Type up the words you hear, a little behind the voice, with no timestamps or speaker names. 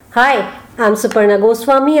Hi, I'm Suparna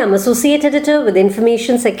Goswami. I'm Associate Editor with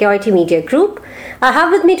Information Security Media Group. I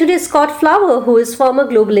have with me today Scott Flower, who is former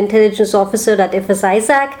Global Intelligence Officer at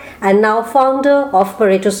FS-ISAC and now founder of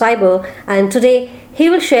Pareto Cyber. And today he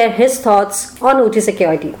will share his thoughts on OT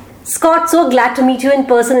security. Scott, so glad to meet you in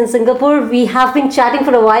person in Singapore. We have been chatting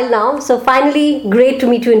for a while now, so finally great to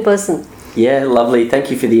meet you in person. Yeah, lovely. Thank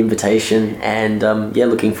you for the invitation and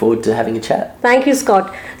looking forward to having a chat. Thank you,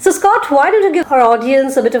 Scott. So, Scott, why don't you give our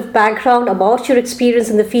audience a bit of background about your experience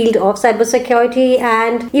in the field of cybersecurity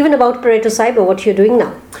and even about Pareto Cyber, what you're doing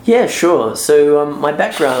now? Yeah, sure. So my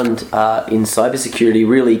background in cybersecurity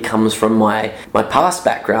really comes from my past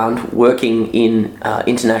background working in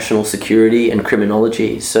international security and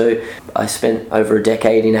criminology. So I spent over a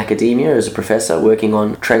decade in academia as a professor working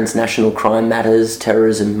on transnational crime matters,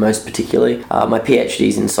 terrorism most particularly. My PhD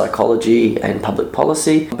is in psychology and public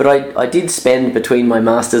policy. But I did spend, between my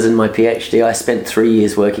master's and my PhD, I spent 3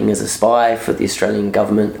 years working as a spy for the Australian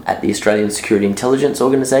government at the Australian Security Intelligence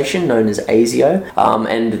Organisation, known as ASIO.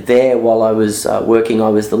 And there, while I was working, I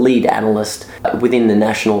was the lead analyst within the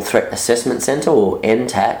National Threat Assessment Centre, or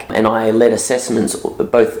NTAC, and I led assessments,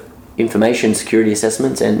 both information security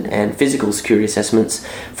assessments and physical security assessments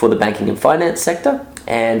for the banking and finance sector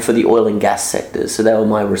and for the oil and gas sectors. So they were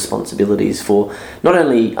my responsibilities for not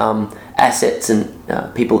only assets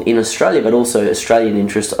and people in Australia, but also Australian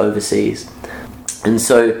interests overseas. And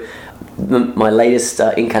so my latest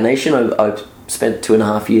incarnation, I've spent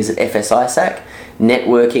 2.5 years at FS-ISAC,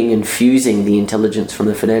 networking and fusing the intelligence from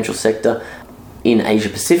the financial sector in Asia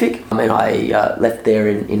Pacific. And I left there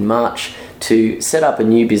in March to set up a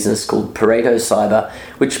new business called Pareto Cyber,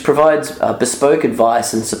 which provides bespoke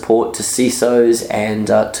advice and support to CISOs and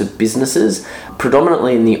to businesses,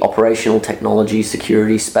 predominantly in the operational technology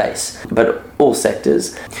security space, but all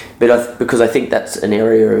sectors. But because I think that's an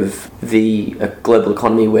area of the global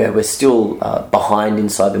economy where we're still behind in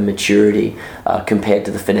cyber maturity compared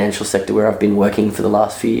to the financial sector where I've been working for the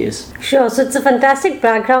last few years. Sure, so it's a fantastic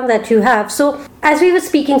background that you have. So as we were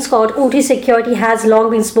speaking, Scott, OT security has long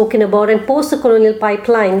been spoken about, and post the Colonial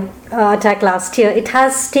Pipeline attack last year, it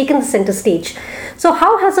has taken the center stage. So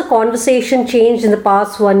how has the conversation changed in the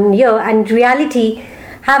past 1 year, and in reality,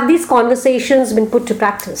 have these conversations been put to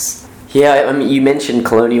practice? Yeah, I mean, you mentioned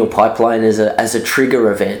Colonial Pipeline as a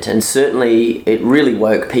trigger event, and certainly it really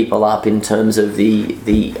woke people up in terms of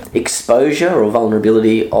the exposure or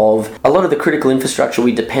vulnerability of a lot of the critical infrastructure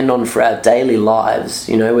we depend on for our daily lives,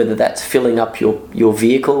 you know, whether that's filling up your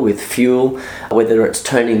vehicle with fuel, whether it's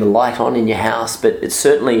turning the light on in your house, but it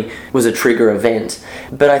certainly was a trigger event.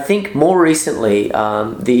 But I think more recently,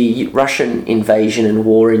 the Russian invasion and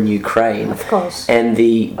war in Ukraine, of course, and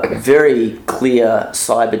the very clear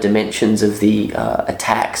cyber dimension of the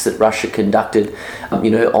attacks that Russia conducted,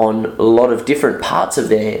 on a lot of different parts of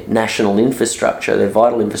their national infrastructure, their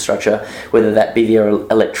vital infrastructure, whether that be their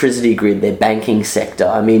electricity grid, their banking sector.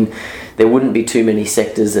 I mean, there wouldn't be too many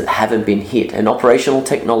sectors that haven't been hit. And operational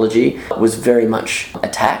technology was very much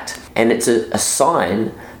attacked. And it's a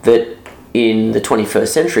sign that in the 21st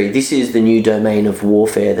century, this is the new domain of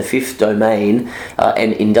warfare, the fifth domain,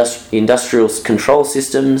 and industrial control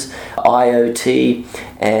systems, IoT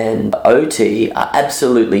and OT are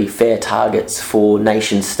absolutely fair targets for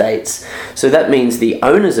nation states. So that means the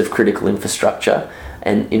owners of critical infrastructure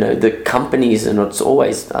and the companies, and it's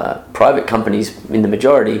always private companies in the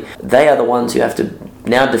majority, they are the ones who have to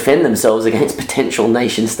now defend themselves against potential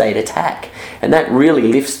nation-state attack. And that really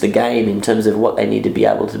lifts the game in terms of what they need to be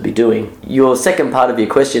able to be doing. Your second part of your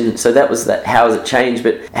question, so that was that, how has it changed?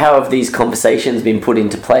 But how have these conversations been put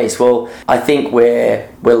into place? Well, I think we're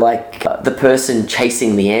like the person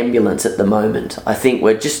chasing the ambulance at the moment. I think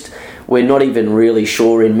we're not even really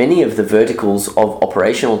sure in many of the verticals of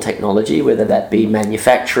operational technology, whether that be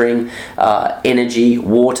manufacturing, energy,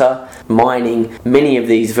 water, mining. Many of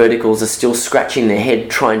these verticals are still scratching their head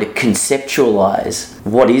trying to conceptualize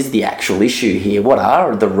what is the actual issue here, what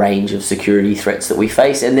are the range of security threats that we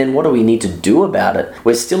face, and then what do we need to do about it.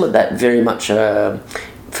 We're still at that very much,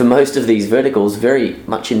 for most of these verticals, very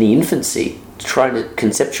much in the infancy, trying to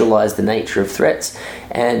conceptualize the nature of threats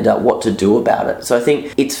and what to do about it. So I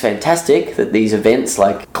think it's fantastic that these events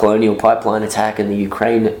like Colonial Pipeline attack and the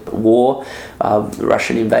Ukraine war, the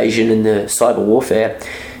Russian invasion and the cyber warfare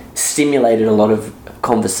stimulated a lot of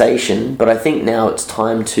conversation, but I think now it's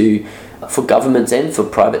time for governments and for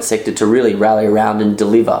private sector to really rally around and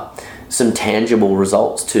deliver some tangible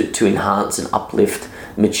results to enhance and uplift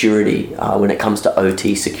maturity when it comes to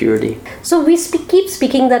OT security. So we keep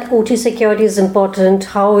speaking that OT security is important,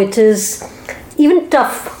 how it is even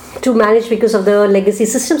tough to manage because of the legacy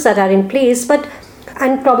systems that are in place,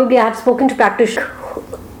 and probably I have spoken to practitioners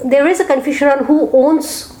there is a confusion on who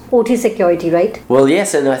owns OT security, right? Well,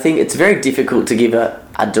 yes, and I think it's very difficult to give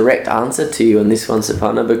a direct answer to you on this one,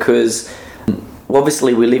 Suparna, because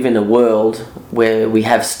obviously we live in a world where we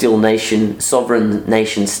have still sovereign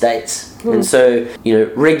nation states. And so,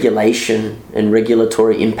 regulation and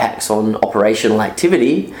regulatory impacts on operational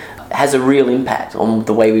activity has a real impact on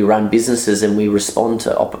the way we run businesses and we respond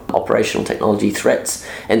to operational technology threats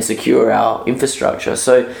and secure our infrastructure.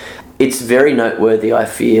 So it's very noteworthy, I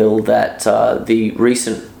feel, that the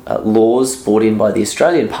recent laws brought in by the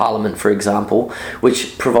Australian Parliament, for example,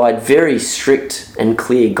 which provide very strict and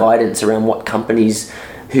clear guidance around what companies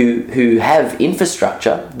who have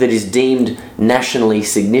infrastructure that is deemed nationally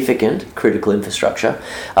significant, critical infrastructure,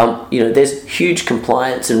 there's huge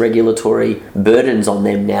compliance and regulatory burdens on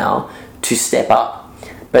them now to step up.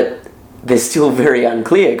 But they're still very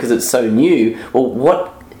unclear because it's so new. Well,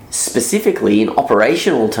 what specifically in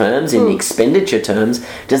operational terms, in expenditure terms,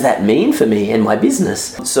 does that mean for me and my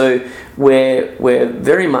business? So we're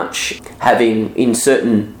very much having, in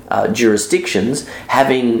certain jurisdictions,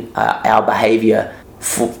 having our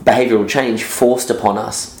behavioural change forced upon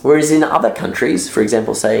us. Whereas in other countries, for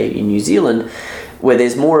example, say in New Zealand, where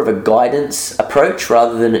there's more of a guidance approach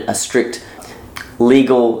rather than a strict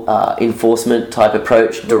legal enforcement type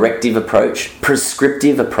approach, directive approach,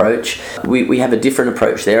 prescriptive approach, we have a different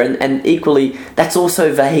approach there. And equally, that's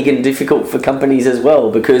also vague and difficult for companies as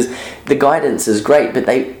well, because the guidance is great, but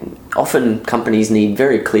often companies need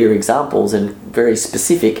very clear examples and very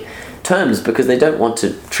specific terms because they don't want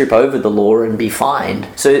to trip over the law and be fined.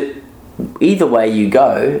 So either way you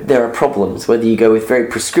go, there are problems, whether you go with very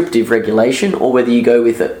prescriptive regulation or whether you go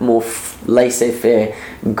with a more laissez-faire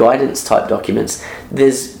guidance type documents.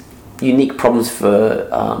 There's unique problems for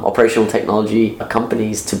operational technology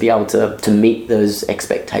companies to be able to meet those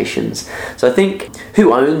expectations. So I think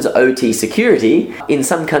who owns OT security? In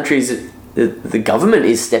some countries, the government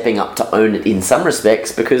is stepping up to own it in some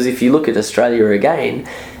respects, because if you look at Australia again,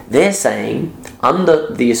 they're saying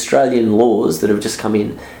under the Australian laws that have just come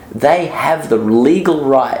in, they have the legal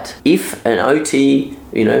right, if an OT,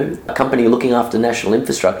 a company looking after national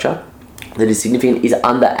infrastructure that is significant, is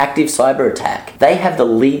under active cyber attack, they have the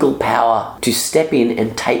legal power to step in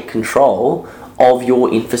and take control of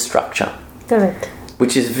your infrastructure. Correct.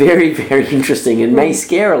 Which is very, very interesting and may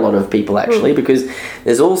scare a lot of people actually, because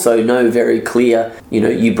there's also no very clear,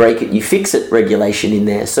 you break it, you fix it regulation in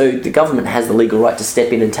there. So the government has the legal right to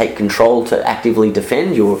step in and take control to actively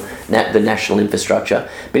defend the national infrastructure.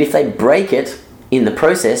 But if they break it in the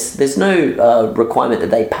process, there's no requirement that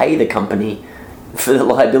they pay the company for the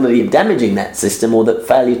liability of damaging that system or the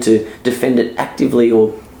failure to defend it actively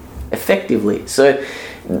or effectively. So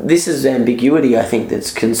this is ambiguity, I think,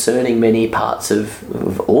 that's concerning many parts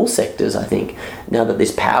of all sectors, I think, now that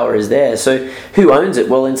this power is there. So who owns it?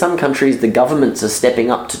 Well, in some countries, the governments are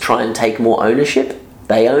stepping up to try and take more ownership.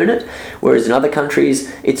 They own it. Whereas in other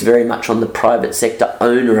countries, it's very much on the private sector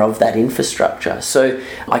owner of that infrastructure. So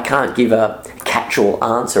I can't give a catch-all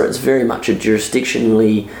answer. It's very much a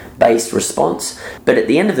jurisdictionally based response. But at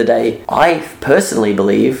the end of the day, I personally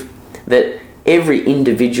believe that every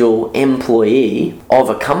individual employee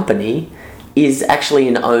of a company is actually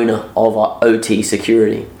an owner of OT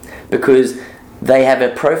security, because they have a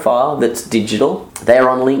profile that's digital, they're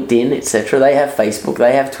on LinkedIn, etc., they have Facebook,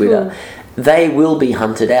 they have Twitter. They will be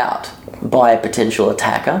hunted out by a potential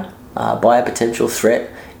attacker, by a potential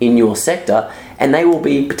threat in your sector, and they will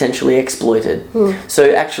be potentially exploited.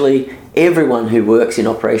 So actually, everyone who works in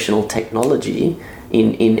operational technology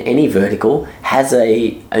in any vertical has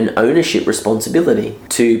an ownership responsibility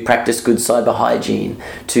to practice good cyber hygiene,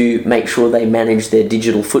 to make sure they manage their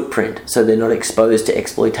digital footprint so they're not exposed to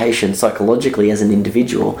exploitation psychologically as an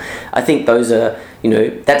individual. I think those are,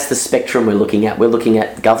 that's the spectrum we're looking at. We're looking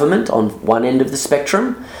at government on one end of the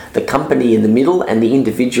spectrum, the company in the middle, and the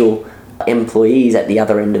individual employees at the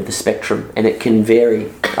other end of the spectrum. And it can vary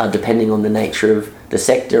depending on the nature of the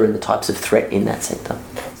sector and the types of threat in that sector.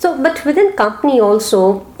 So, but within company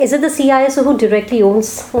also, is it the CISO who directly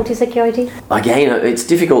owns OT security? Again, it's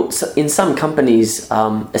difficult. In some companies,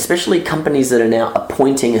 especially companies that are now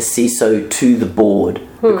appointing a CISO to the board,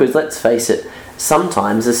 because let's face it,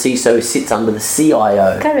 sometimes the CISO sits under the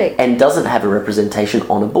CIO. Correct. And doesn't have a representation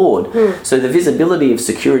on a board. So the visibility of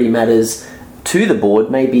security matters to the board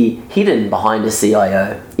may be hidden behind a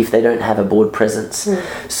CIO if they don't have a board presence.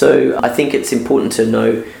 So I think it's important to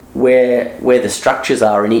know where the structures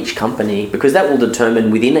are in each company, because that will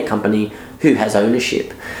determine within a company who has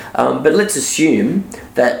ownership. But let's assume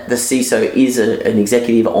that the CISO is an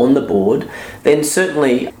executive on the board, then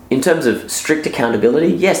certainly in terms of strict accountability,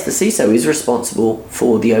 yes, the CISO is responsible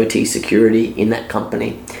for the OT security in that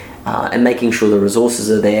company. And making sure the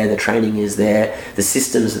resources are there, the training is there, the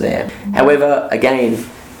systems are there. However, again,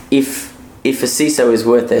 if a CISO is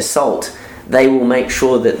worth their salt, they will make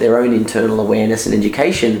sure that their own internal awareness and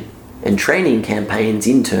education and training campaigns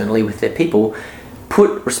internally with their people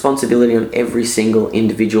put responsibility on every single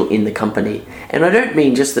individual in the company. And I don't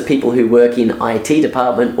mean just the people who work in IT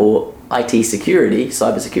department or IT security,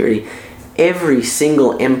 cybersecurity. Every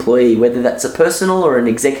single employee, whether that's a personal or an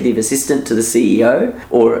executive assistant to the CEO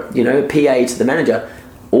or, a PA to the manager,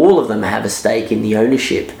 all of them have a stake in the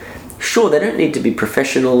ownership. Sure, they don't need to be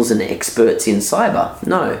professionals and experts in cyber,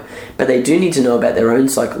 no, but they do need to know about their own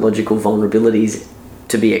psychological vulnerabilities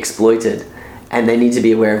to be exploited, and they need to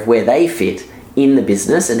be aware of where they fit in the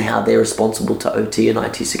business and how they're responsible to OT and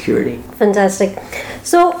IT security. Fantastic.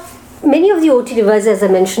 So many of the OT devices, as I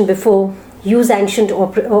mentioned before, use ancient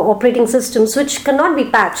operating systems which cannot be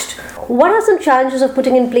patched. What are some challenges of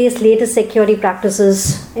putting in place latest security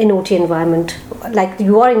practices in OT environment? Like,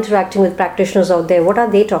 you are interacting with practitioners out there, what are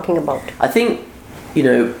they talking about? I think,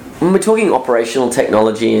 when we're talking operational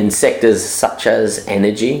technology in sectors such as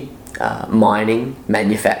energy, mining,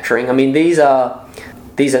 manufacturing, these are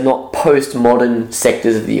not postmodern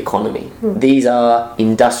sectors of the economy. These are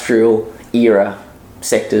industrial era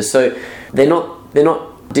sectors. So they're not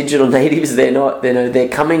digital natives. They're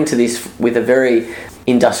coming to this with a very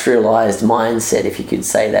industrialized mindset, if you could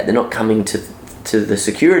say that. They're not coming to the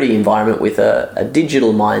security environment with a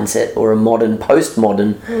digital mindset or a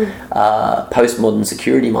postmodern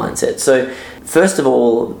security mindset. So first of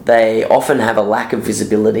all, they often have a lack of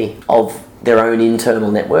visibility of their own internal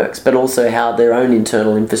networks, but also how their own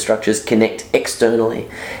internal infrastructures connect externally.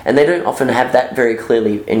 And they don't often have that very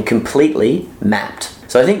clearly and completely mapped.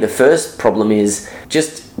 So I think the first problem is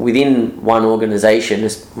just within one organization,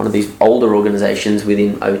 one of these older organizations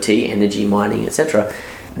within OT, energy, mining, etc.,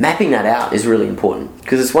 mapping that out is really important.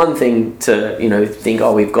 Because it's one thing to, think,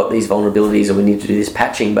 we've got these vulnerabilities or we need to do this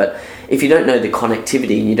patching, but if you don't know the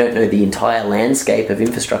connectivity and you don't know the entire landscape of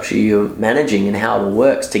infrastructure you're managing and how it all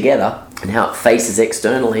works together and how it faces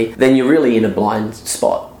externally, then you're really in a blind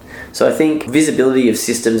spot. So I think visibility of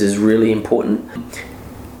systems is really important.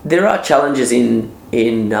 There are challenges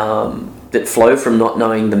that flow from not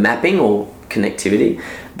knowing the mapping or connectivity,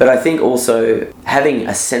 but I think also having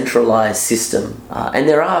a centralized system, and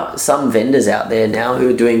there are some vendors out there now who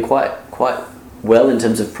are doing quite well in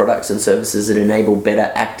terms of products and services that enable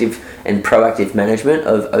better active and proactive management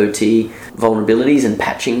of OT vulnerabilities and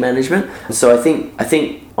patching management. So I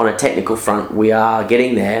think on a technical front we are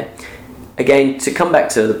getting there. Again, to come back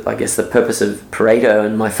to, I guess, the purpose of Pareto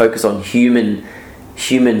and my focus on human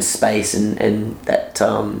space and that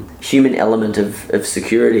human element of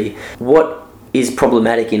security. What is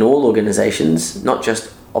problematic in all organizations, not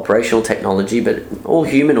just operational technology, but all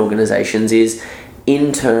human organizations, is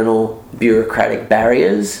internal bureaucratic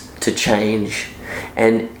barriers to change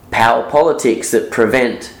and power politics that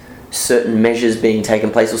prevent certain measures being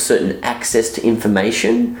taken place or certain access to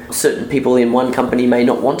information. Certain people in one company may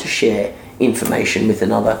not want to share information with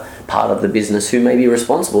another part of the business who may be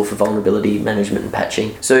responsible for vulnerability management and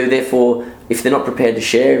patching. So therefore, if they're not prepared to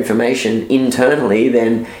share information internally,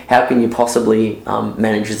 then how can you possibly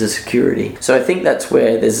manage the security? So I think that's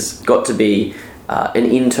where there's got to be an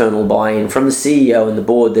internal buy-in from the CEO and the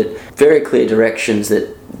board, that very clear directions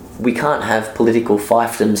that we can't have political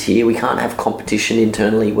fiefdoms here. We can't have competition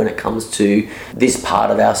internally when it comes to this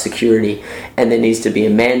part of our security. And there needs to be a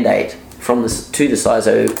mandate to the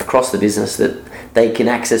CISO across the business that they can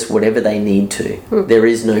access whatever they need to. There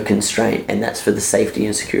is no constraint, and that's for the safety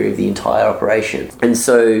and security of the entire operation. And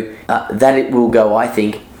so that it will go, I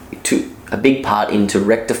think, to a big part into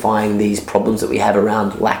rectifying these problems that we have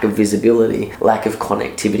around lack of visibility, lack of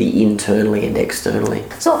connectivity internally and externally.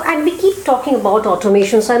 So, and we keep talking about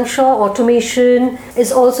automation, so I'm sure automation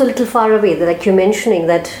is also a little far away, like you're mentioning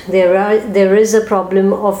that there is a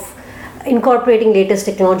problem of incorporating latest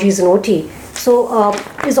technologies in OT. So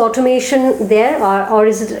is automation there, or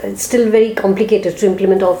is it still very complicated to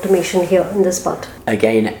implement automation here in this part?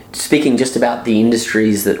 Again, speaking just about the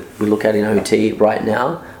industries that we look at in OT right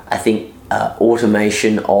now, I think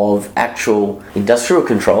automation of actual industrial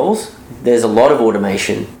controls, there's a lot of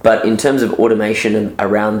automation, but in terms of automation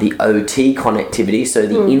around the OT connectivity, so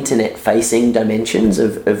the internet-facing dimensions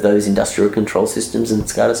of those industrial control systems and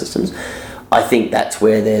SCADA systems, I think that's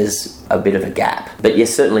where there's a bit of a gap. But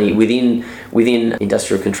yes, certainly within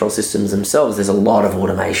industrial control systems themselves, there's a lot of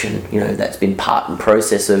automation, that's been part and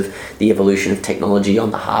process of the evolution of technology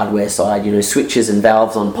on the hardware side, switches and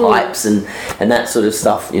valves on pipes and that sort of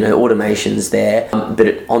stuff, automation's there.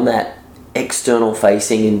 But on that external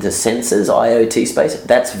facing into sensors, IoT space,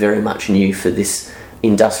 that's very much new for this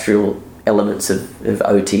industrial elements of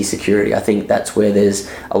OT security. I think that's where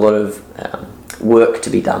there's a lot of work to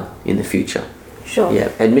be done in the future. Sure.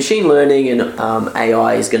 Yeah, and machine learning and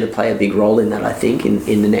AI is going to play a big role in that, I think,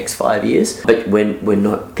 in the next 5 years. But we're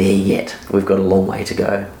not there yet. We've got a long way to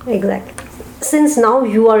go. Exactly. Since now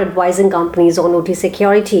you are advising companies on OT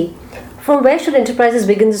security, from where should enterprises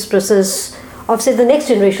begin this process of, say, the next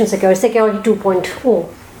generation security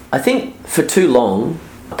 2.0? I think for too long,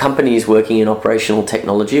 companies working in operational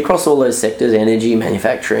technology across all those sectors, energy,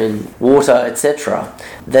 manufacturing, water, etc.,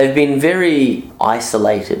 they've been very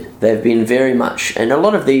isolated. They've been very much, and a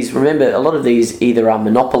lot of these either are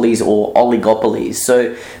monopolies or oligopolies.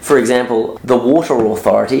 So, for example, the Water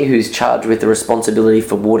Authority, who's charged with the responsibility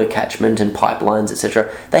for water catchment and pipelines,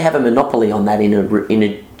 etc., they have a monopoly on that in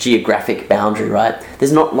a geographic boundary, right?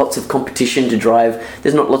 There's not lots of competition to drive.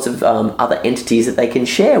 There's not lots of other entities that they can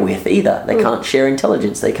share with either. They can't share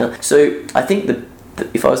intelligence. They can't. So I think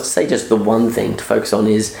if I was to say just the one thing to focus on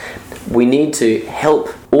is we need to help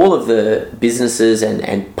all of the businesses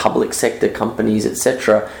and public sector companies,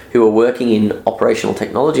 etc., who are working in operational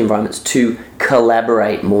technology environments to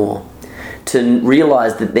collaborate more, to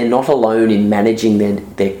realise that they're not alone in managing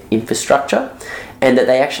their infrastructure, and that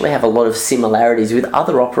they actually have a lot of similarities with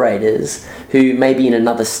other operators who may be in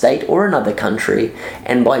another state or another country.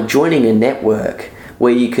 And by joining a network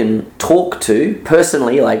where you can talk to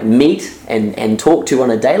personally, like meet and talk to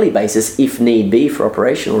on a daily basis if need be for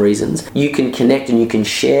operational reasons, you can connect and you can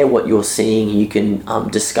share what you're seeing. You can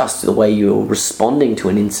discuss the way you're responding to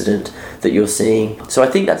an incident that you're seeing. So I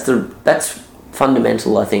think that's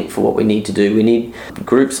fundamental, I think, for what we need to do. We need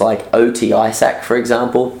groups like OT ISAC, for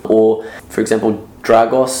example, or, for example,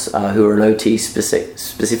 Dragos, who are an OT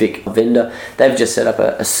specific vendor. They've just set up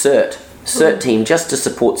a CERT team just to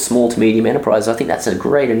support small to medium enterprises. I think that's a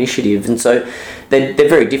great initiative. And so they're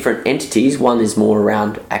very different entities. One is more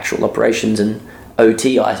around actual operations, and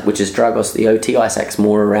OT, which is Dragos, the OT ISAC's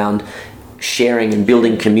more around sharing and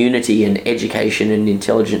building community and education and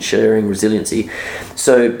intelligence sharing, resiliency.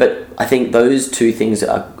 So, but I think those two things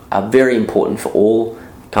are very important for all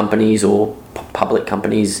companies or public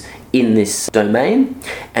companies in this domain,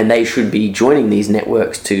 and they should be joining these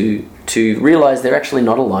networks to realize they're actually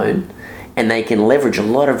not alone, and they can leverage a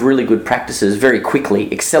lot of really good practices very quickly,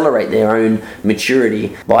 accelerate their own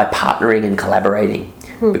maturity by partnering and collaborating,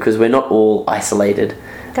 because we're not all isolated.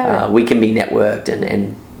 We can be networked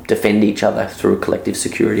and defend each other through a collective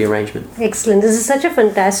security arrangement. Excellent. This is such a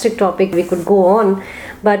fantastic topic. We could go on,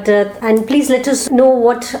 but and please let us know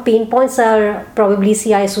what pain points are probably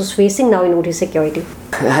CISOs facing now in OT security.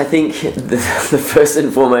 I think the first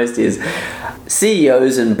and foremost is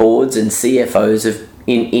CEOs and boards and CFOs of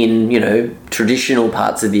in traditional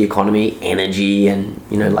parts of the economy, energy and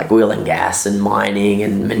like oil and gas and mining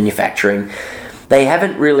and manufacturing, they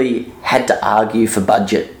haven't really had to argue for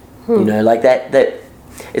budget. Like that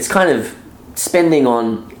it's kind of spending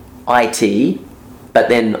on IT, but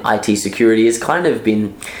then IT security has kind of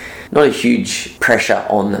been not a huge pressure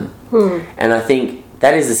on them. And I think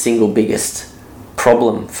that is the single biggest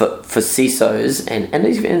problem for CISOs and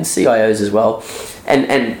even CIOs as well,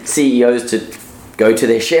 and CEOs to go to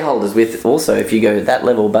their shareholders with also if you go to that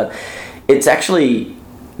level. But it's actually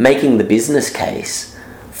making the business case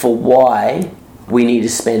for why we need to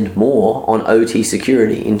spend more on OT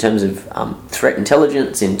security in terms of threat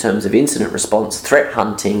intelligence, in terms of incident response, threat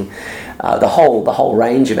hunting, the whole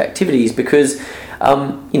range of activities, because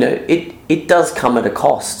it does come at a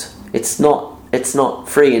cost. It's not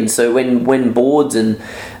free. And so when boards and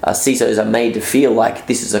CISOs are made to feel like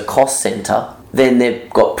this is a cost center, then they've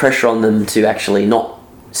got pressure on them to actually not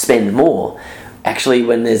spend more. Actually,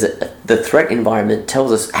 when there's the threat environment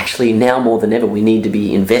tells us actually now more than ever we need to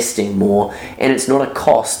be investing more, and it's not a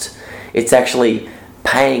cost, it's actually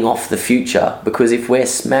paying off the future, because if we're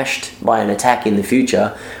smashed by an attack in the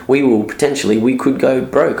future, we could go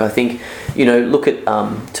broke. I think, look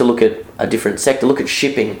at a different sector, look at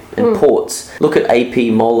shipping and ports, look at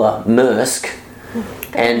AP Moller Maersk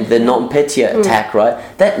and the NotPetya attack,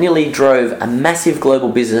 right? That nearly drove a massive global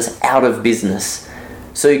business out of business.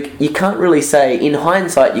 So you can't really say, in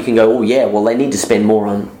hindsight, you can go, oh yeah, well they need to spend more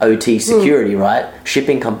on OT security, right?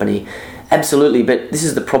 Shipping company. Absolutely, but this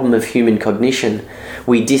is the problem of human cognition.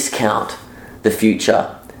 We discount the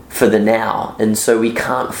future for the now. And so we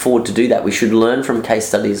can't afford to do that. We should learn from case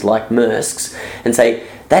studies like Maersk's and say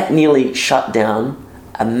that nearly shut down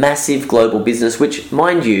a massive global business, which,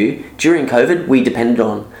 mind you, during COVID we depended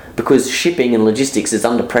on, because shipping and logistics is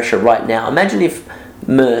under pressure right now. Imagine if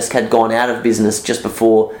Maersk had gone out of business just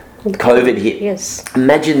before COVID hit. Yes.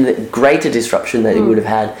 Imagine the greater disruption that it would have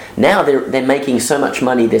had. Now they're making so much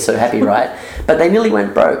money, they're so happy, right? But they nearly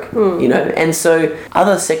went broke, you know? And so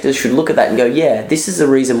other sectors should look at that and go, yeah, this is the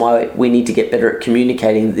reason why we need to get better at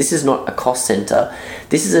communicating. This is not a cost center.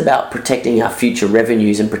 This is about protecting our future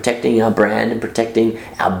revenues and protecting our brand and protecting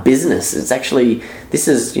our business. It's actually, this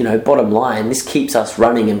is, you know, bottom line. This keeps us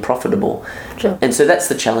running and profitable. Sure. And so that's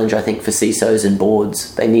the challenge, I think, for CISOs and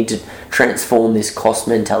boards. They need to transform this cost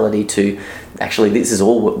mentality to, actually, this is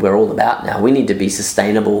all what we're all about now. We need to be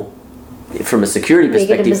sustainable from a security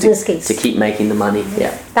perspective to keep making the money.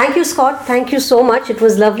 Yeah. Thank you, Scott. Thank you so much. It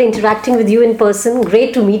was lovely interacting with you in person.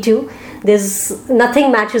 Great to meet you. There's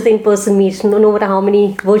nothing matches the in-person meet, no matter how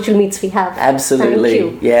many virtual meets we have. Absolutely.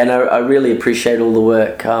 Thank you. Yeah, and I really appreciate all the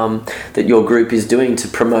work that your group is doing to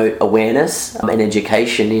promote awareness and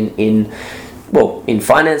education in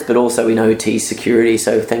finance, but also in OT security.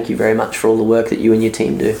 So thank you very much for all the work that you and your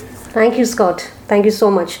team do. Thank you, Scott. Thank you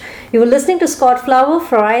so much. You were listening to Scott Flower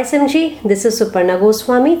for ISMG. This is Suparna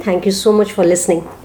Goswami. Thank you so much for listening.